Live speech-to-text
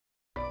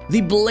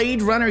The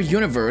Blade Runner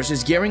universe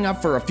is gearing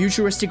up for a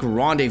futuristic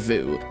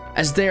rendezvous,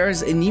 as there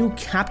is a new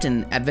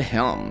captain at the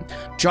helm.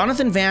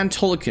 Jonathan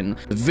VanTulleken,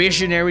 the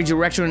visionary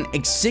director and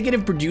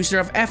executive producer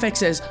of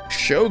FX's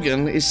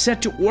Shogun, is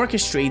set to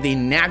orchestrate the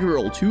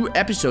inaugural 2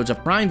 episodes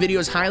of Prime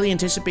Video's highly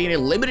anticipated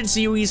limited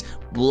series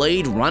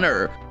Blade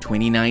Runner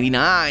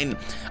 2099.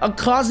 A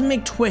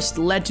cosmic twist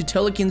led to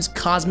Tulleken's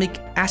cosmic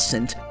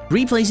ascent,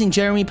 replacing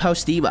Jeremy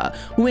Postiva,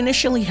 who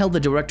initially held the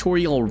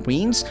directorial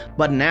reins,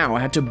 but now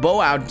had to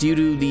bow out due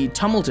to the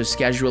tumultuous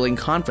scheduling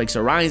conflicts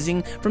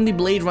arising from the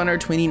Blade Runner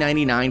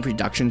 2099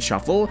 production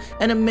shuffle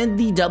and amid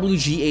the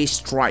WGA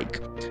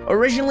strike.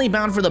 Originally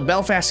bound for the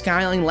Belfast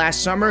skyline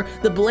last summer,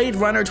 the Blade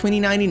Runner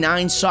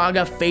 2099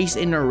 saga faced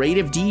a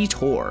narrative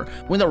detour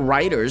when the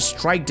writers'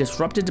 strike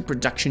disrupted the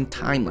production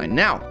timeline.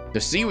 Now,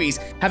 the series,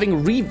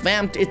 having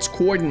revamped its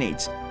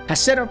coordinates, has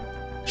set up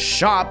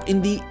shop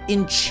in the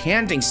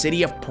enchanting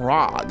city of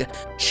Prague,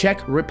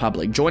 Czech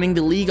Republic, joining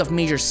the league of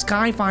major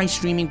sci-fi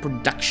streaming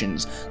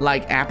productions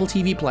like Apple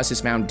TV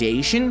Plus's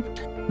Foundation,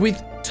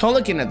 with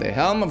Tulleken at the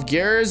helm of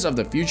gears of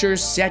the future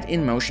set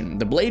in motion.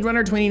 The Blade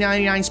Runner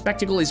 2099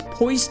 spectacle is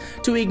poised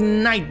to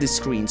ignite the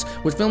screens,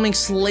 with filming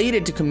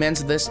slated to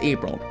commence this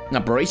April.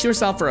 Now brace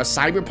yourself for a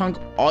cyberpunk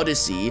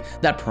odyssey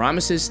that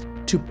promises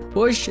to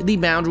push the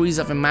boundaries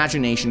of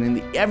imagination in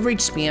the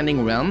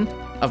ever-expanding realm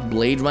of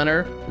Blade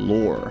Runner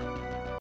lore.